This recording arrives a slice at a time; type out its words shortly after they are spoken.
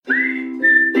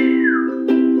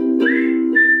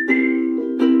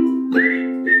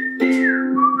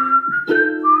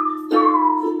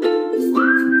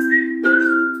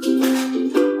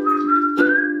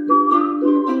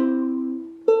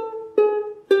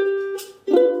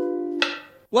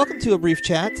Welcome to A Brief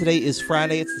Chat. Today is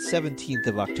Friday. It's the 17th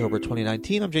of October,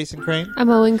 2019. I'm Jason Crane. I'm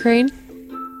Owen Crane.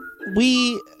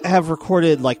 We have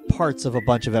recorded parts of a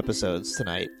bunch of episodes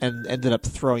tonight and ended up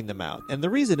throwing them out. And the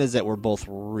reason is that we're both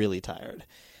really tired.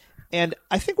 And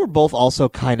I think we're both also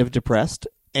kind of depressed.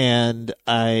 And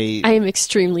I am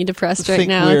extremely depressed right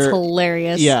now. It's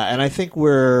hilarious. Yeah, and I think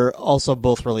we're also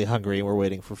both really hungry and we're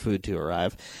waiting for food to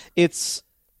arrive. It's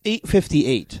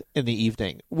 8:58 in the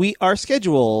evening. Our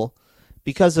schedule,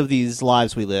 because of these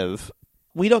lives we live,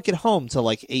 we don't get home till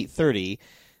 8:30.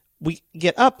 We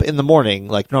get up in the morning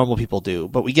like normal people do,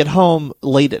 but we get home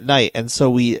late at night, and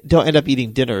so we don't end up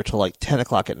eating dinner till 10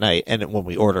 o'clock at night. And when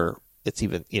we order, it's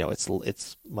even,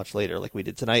 it's much later like we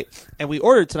did tonight. And we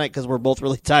ordered tonight because we're both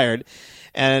really tired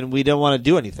and we don't want to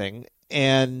do anything.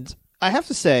 And I have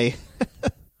to say,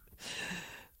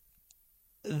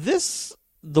 the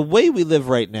way we live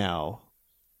right now,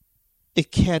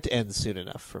 it can't end soon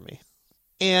enough for me.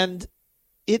 And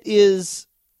it is,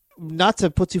 not to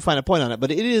put too fine a point on it,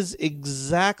 but it is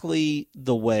exactly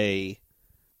the way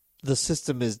the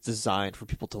system is designed for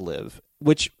people to live,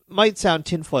 which might sound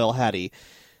tinfoil hatty,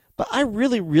 but I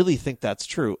really, really think that's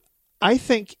true. I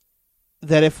think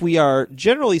that if we are,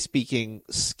 generally speaking,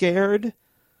 scared,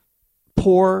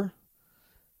 poor,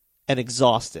 and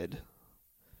exhausted,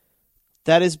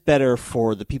 that is better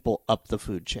for the people up the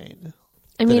food chain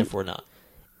than if we're not.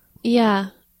 Yeah.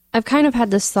 I've kind of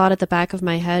had this thought at the back of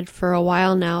my head for a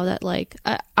while now that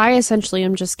I essentially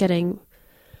am just getting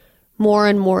more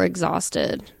and more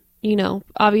exhausted,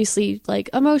 obviously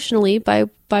emotionally by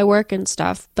work and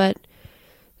stuff, but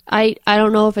I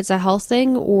don't know if it's a health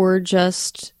thing or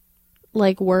just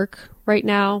work right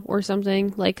now or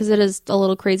something, because it is a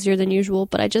little crazier than usual,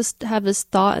 but I just have this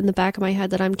thought in the back of my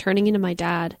head that I'm turning into my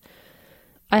dad.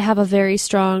 I have a very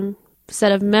strong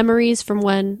set of memories from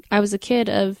when I was a kid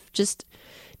of just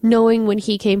knowing when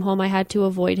he came home I had to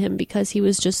avoid him because he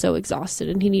was just so exhausted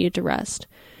and he needed to rest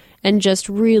and just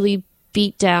really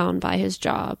beat down by his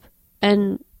job.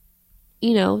 And,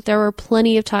 there were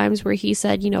plenty of times where he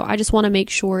said, I just want to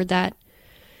make sure that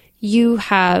you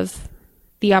have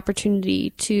the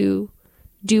opportunity to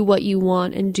do what you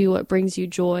want and do what brings you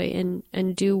joy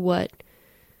and do what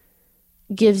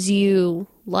gives you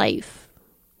life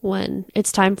when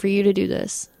it's time for you to do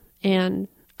this. And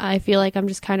I feel like I'm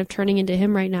just kind of turning into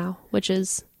him right now, which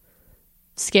is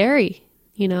scary,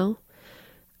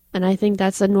 And I think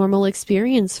that's a normal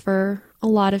experience for a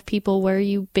lot of people where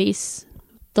you base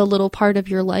the little part of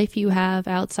your life you have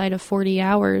outside of 40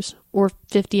 hours or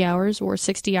 50 hours or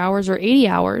 60 hours or 80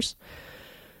 hours.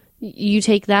 You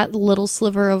take that little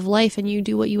sliver of life and you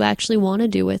do what you actually want to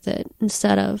do with it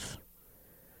instead of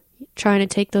trying to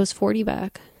take those 40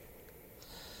 back.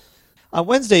 On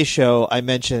Wednesday's show, I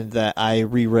mentioned that I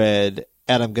reread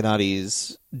Adam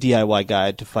Gennadi's DIY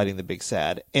Guide to Fighting the Big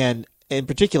Sad. And in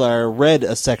particular, I read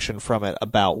a section from it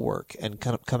about work and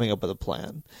kind of coming up with a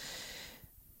plan.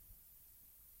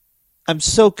 I'm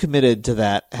so committed to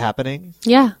that happening.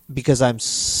 Yeah. Because I'm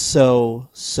so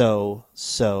sick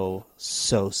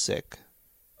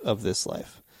of this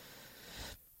life.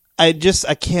 I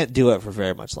can't do it for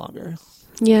very much longer.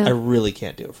 Yeah. I really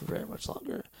can't do it for very much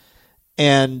longer.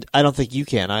 And I don't think you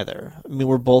can either. I mean,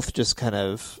 we're both just kind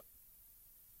of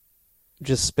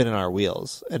just spinning our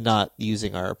wheels and not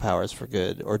using our powers for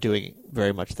good or doing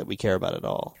very much that we care about at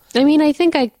all. I mean, I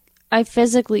think I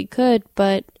physically could,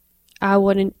 but I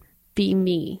wouldn't be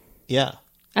me. Yeah.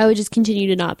 I would just continue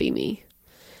to not be me.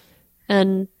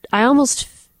 And I almost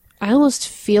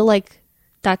feel like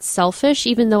that's selfish,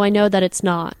 even though I know that it's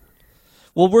not.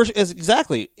 Well,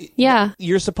 exactly. Yeah.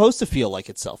 You're supposed to feel like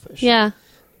it's selfish. Yeah.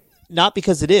 Not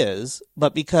because it is,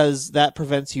 but because that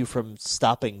prevents you from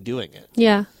stopping doing it.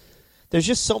 Yeah. There's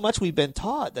just so much we've been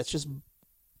taught that's just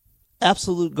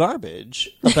absolute garbage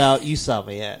about you saw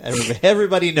me.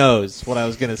 Everybody knows what I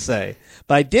was going to say.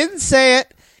 But I didn't say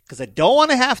it because I don't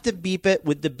want to have to beep it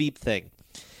with the beep thing.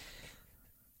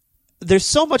 There's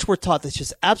so much we're taught that's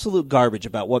just absolute garbage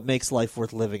about what makes life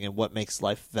worth living and what makes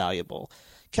life valuable.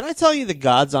 Can I tell you the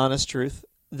God's honest truth?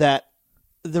 That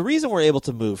the reason we're able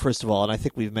to move, first of all, and I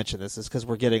think we've mentioned this, is because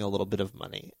we're getting a little bit of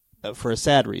money for a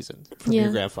sad reason from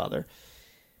your grandfather.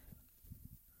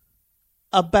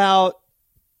 About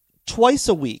twice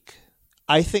a week,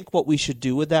 I think what we should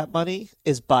do with that money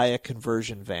is buy a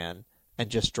conversion van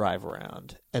and just drive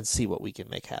around and see what we can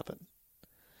make happen.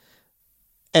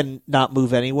 And not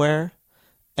move anywhere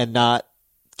and not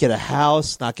get a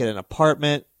house, not get an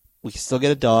apartment. We can still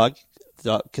get a dog. The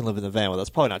dog can live in the van with us.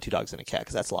 Probably not 2 dogs and a cat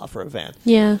because that's a lot for a van.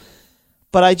 Yeah.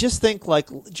 But I just think, like,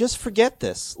 just forget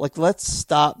this. Like, let's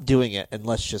stop doing it and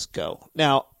let's just go.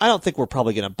 Now, I don't think we're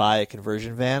probably going to buy a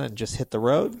conversion van and just hit the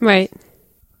road. Right.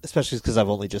 Especially because I've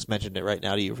only just mentioned it right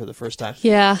now to you for the first time.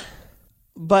 Yeah.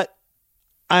 But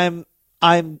I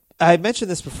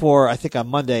mentioned this before, I think on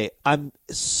Monday. I'm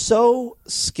so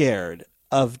scared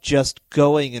of just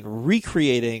going and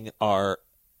recreating our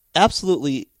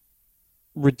absolutely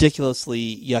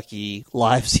ridiculously yucky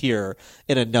lives here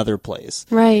in another place.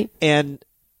 Right. And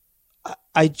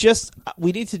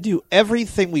we need to do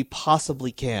everything we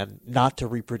possibly can not to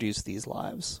reproduce these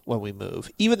lives when we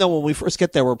move. Even though when we first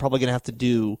get there, we're probably going to have to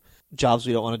do jobs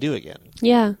we don't want to do again.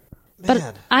 Yeah.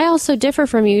 But I also differ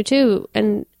from you too.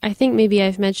 And I think maybe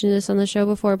I've mentioned this on the show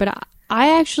before, but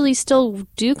I actually still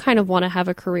do kind of want to have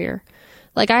a career.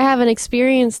 Like, I haven't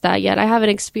experienced that yet. I haven't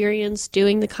experienced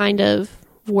doing the kind of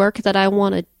work that I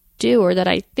want to do or that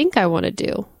I think I want to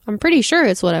do. I'm pretty sure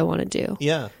it's what I want to do.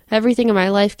 Yeah. Everything in my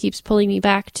life keeps pulling me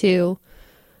back to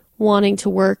wanting to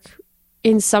work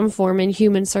in some form in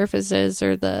human services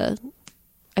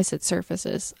I said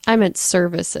surfaces. I meant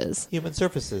services. Human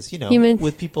surfaces,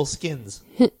 with people's skins.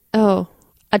 Oh,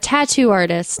 a tattoo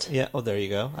artist. Yeah. Oh, there you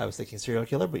go. I was thinking serial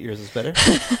killer, but yours is better.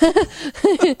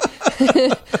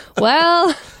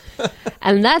 Well,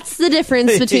 and that's the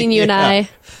difference between you and I.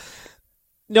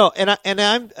 No, and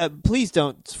I'm please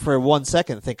don't for 1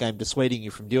 second think I'm dissuading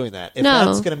you from doing that. If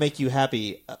that's going to make you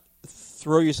happy,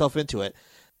 throw yourself into it.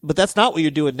 But that's not what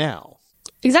you're doing now.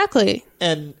 Exactly.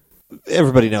 And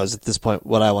everybody knows at this point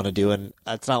what I want to do, and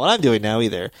that's not what I'm doing now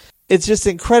either. It's just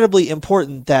incredibly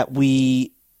important that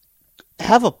we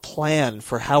have a plan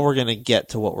for how we're going to get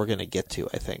to what we're going to get to,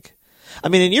 I think. I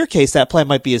mean, in your case, that plan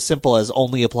might be as simple as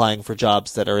only applying for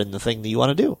jobs that are in the thing that you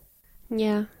want to do.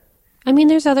 Yeah. I mean,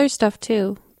 there's other stuff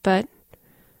too, but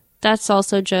that's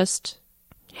also just,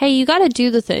 hey, you got to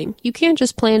do the thing. You can't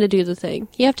just plan to do the thing.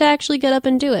 You have to actually get up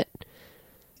and do it.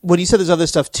 When you said there's other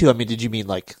stuff too, I mean, did you mean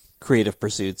like creative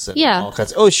pursuits and all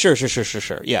kinds? Oh, sure.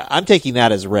 Yeah, I'm taking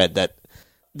that as read, that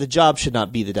the job should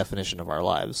not be the definition of our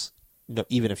lives,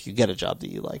 even if you get a job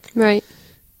that you like. Right.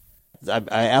 I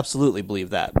absolutely believe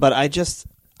that. But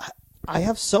I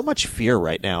have so much fear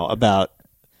right now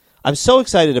I'm so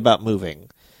excited about moving.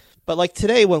 But like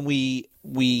today when we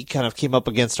kind of came up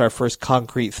against our first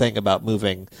concrete thing about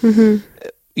moving,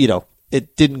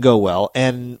 it didn't go well.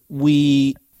 And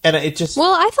it just...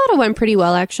 Well, I thought it went pretty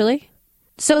well, actually.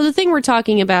 So the thing we're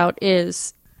talking about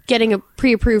is getting a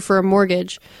pre-approved for a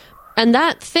mortgage. And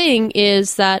that thing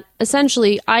is that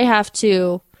essentially I have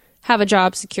to have a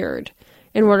job secured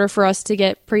in order for us to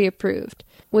get pre-approved,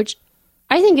 which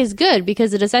I think is good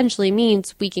because it essentially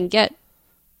means we can get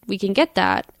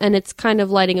that, and it's kind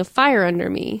of lighting a fire under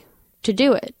me to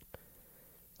do it.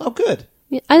 Oh, good.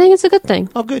 I think it's a good thing.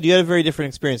 Oh, good. You had a very different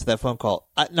experience with that phone call.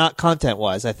 Not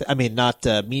content-wise. Not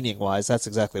meaning-wise. That's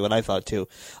exactly what I thought, too.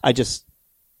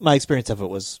 My experience of it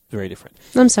was very different.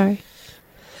 I'm sorry.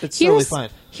 It's totally fine.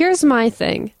 Here's my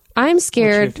thing. I'm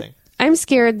scared. What's your thing? I'm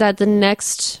scared that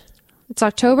it's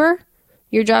October.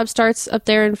 Your job starts up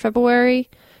there in February.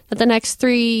 That the next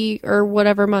 3 or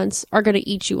whatever months are going to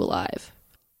eat you alive.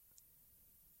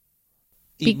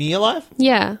 Eat me alive?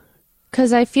 Yeah.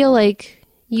 Because I feel like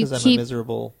Because I'm a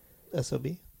miserable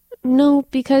SOB? No,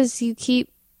 because you keep,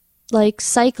 like,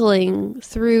 cycling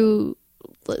through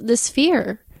this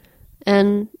fear.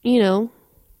 And,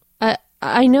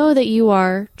 I know that you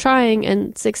are trying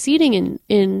and succeeding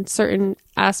in certain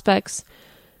aspects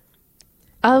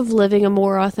of living a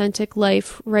more authentic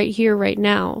life right here, right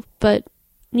now. But,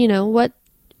 what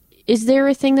is there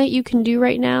a thing that you can do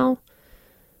right now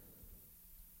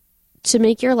to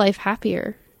make your life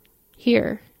happier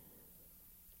here?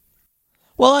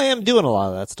 Well, I am doing a lot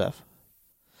of that stuff.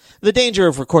 The danger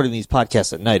of recording these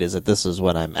podcasts at night is that this is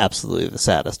when I'm absolutely the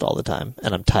saddest all the time,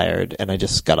 and I'm tired, and I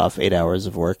just got off 8 hours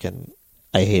of work, and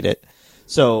I hate it.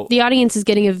 So the audience is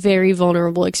getting a very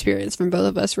vulnerable experience from both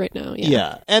of us right now.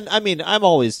 Yeah. And I mean, I'm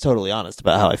always totally honest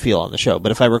about how I feel on the show,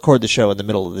 but if I record the show in the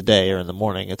middle of the day or in the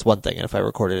morning, it's one thing, and if I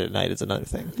record it at night, it's another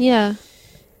thing. Yeah.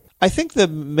 I think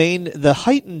the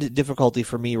heightened difficulty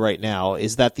for me right now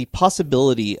is that the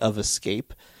possibility of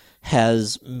escape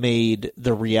has made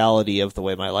the reality of the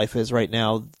way my life is right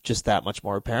now just that much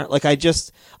more apparent. Like I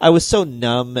was so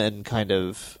numb and kind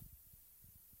of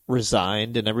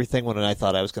resigned and everything when I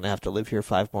thought I was going to have to live here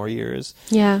 5 more years.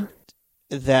 Yeah.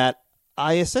 That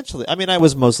I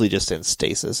was mostly just in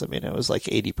stasis. I was like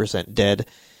 80% dead.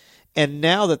 And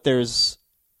now that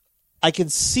I can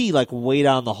see, like, way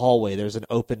down the hallway, there's an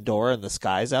open door and the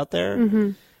sky's out there.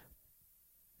 Mm-hmm.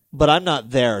 But I'm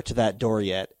not there to that door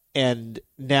yet. And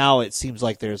now it seems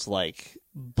like there's, like,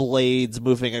 blades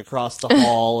moving across the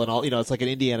hall and all, it's like an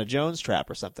Indiana Jones trap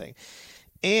or something.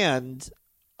 And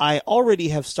I already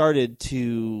have started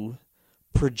to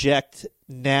project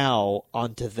now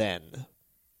onto then.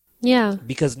 Yeah.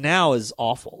 Because now is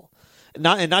awful.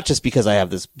 Not just because I have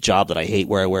this job that I hate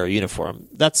where I wear a uniform.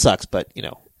 That sucks, but,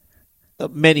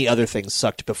 many other things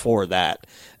sucked before that.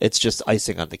 It's just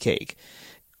icing on the cake.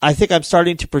 I think I'm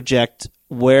starting to project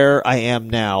where I am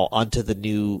now onto the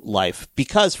new life.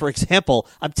 Because, for example,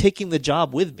 I'm taking the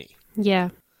job with me. Yeah.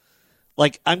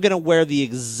 Like, I'm going to wear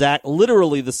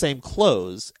literally the same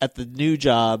clothes at the new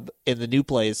job in the new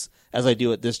place as I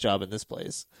do at this job in this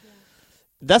place. Yeah.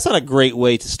 That's not a great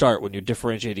way to start when you're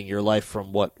differentiating your life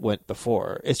from what went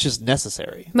before. It's just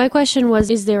necessary. My question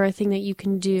was, is there a thing that you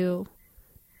can do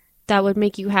that would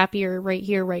make you happier right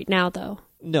here, right now, though?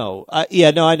 No. I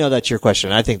know that's your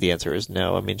question. I think the answer is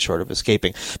no. I mean, short of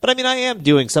escaping. But I mean, I am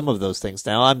doing some of those things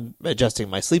now. I'm adjusting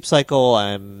my sleep cycle.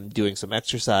 I'm doing some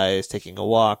exercise, taking a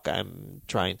walk. I'm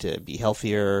trying to be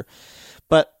healthier.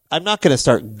 But I'm not going to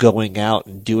start going out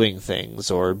and doing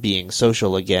things or being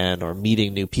social again or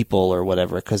meeting new people or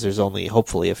whatever because there's only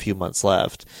hopefully a few months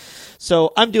left.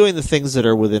 So I'm doing the things that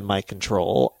are within my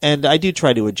control. And I do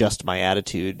try to adjust my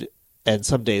attitude. And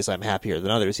some days I'm happier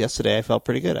than others. Yesterday I felt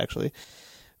pretty good, actually.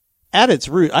 At its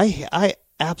root, I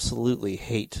absolutely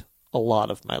hate a lot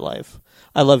of my life.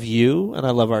 I love you, and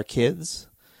I love our kids,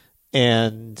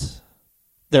 and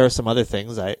there are some other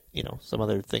things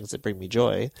that bring me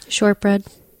joy. Shortbread.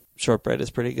 Shortbread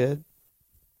is pretty good.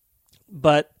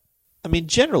 But, I mean,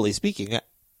 generally speaking,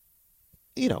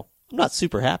 I'm not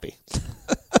super happy.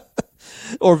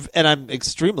 And I'm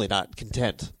extremely not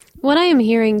content. What I am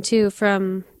hearing, too,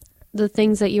 from the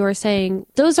things that you are saying,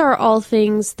 those are all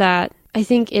things that I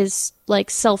think is like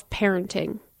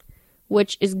self-parenting,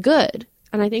 which is good,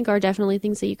 and I think are definitely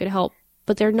things that you could help,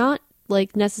 but they're not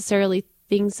like necessarily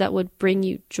things that would bring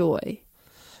you joy.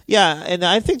 Yeah, and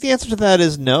I think the answer to that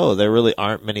is no, there really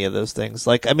aren't many of those things.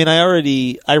 Like, I mean,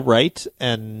 I write,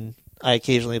 and I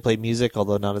occasionally play music,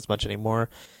 although not as much anymore.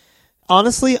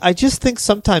 Honestly, I just think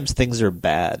sometimes things are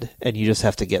bad, and you just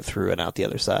have to get through and out the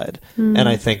other side. And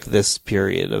I think this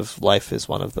period of life is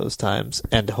one of those times,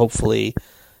 and hopefully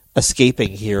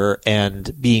escaping here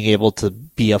and being able to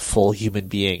be a full human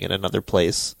being in another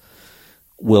place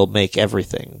will make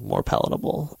everything more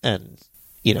palatable and,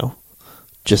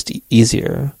 just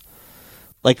easier.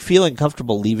 Like, feeling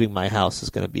comfortable leaving my house is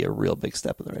going to be a real big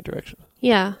step in the right direction.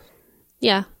 Yeah.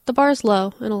 Yeah. The bar's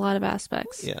low in a lot of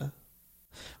aspects. Yeah.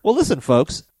 Well, listen,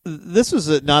 folks, this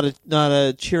was not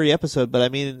a cheery episode, but I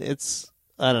mean,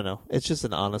 I don't know. It's just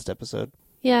an honest episode.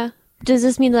 Yeah. Does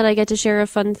this mean that I get to share a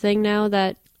fun thing now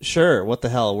that... Sure, what the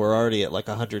hell? We're already at like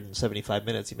 175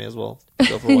 minutes. You may as well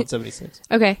go for 176.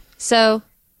 Okay, so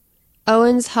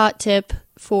Owen's hot tip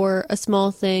for a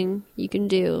small thing you can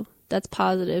do that's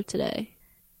positive today.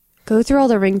 Go through all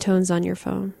the ringtones on your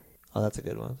phone. Oh, that's a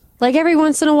good one. Like every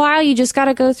once in a while, you just got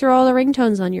to go through all the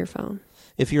ringtones on your phone.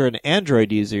 If you're an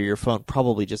Android user, your phone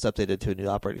probably just updated to a new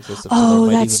operating system. Oh,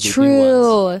 so that's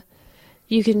true.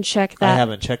 You can check that. I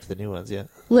haven't checked the new ones yet.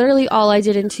 Literally all I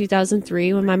did in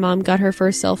 2003 when my mom got her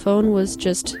first cell phone was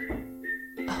just...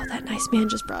 Oh, that nice man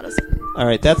just brought us. All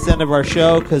right, that's the end of our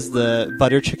show because the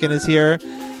butter chicken is here.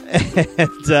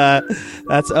 And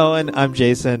that's Owen. I'm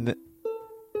Jason.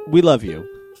 We love you.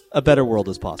 A better world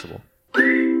is possible.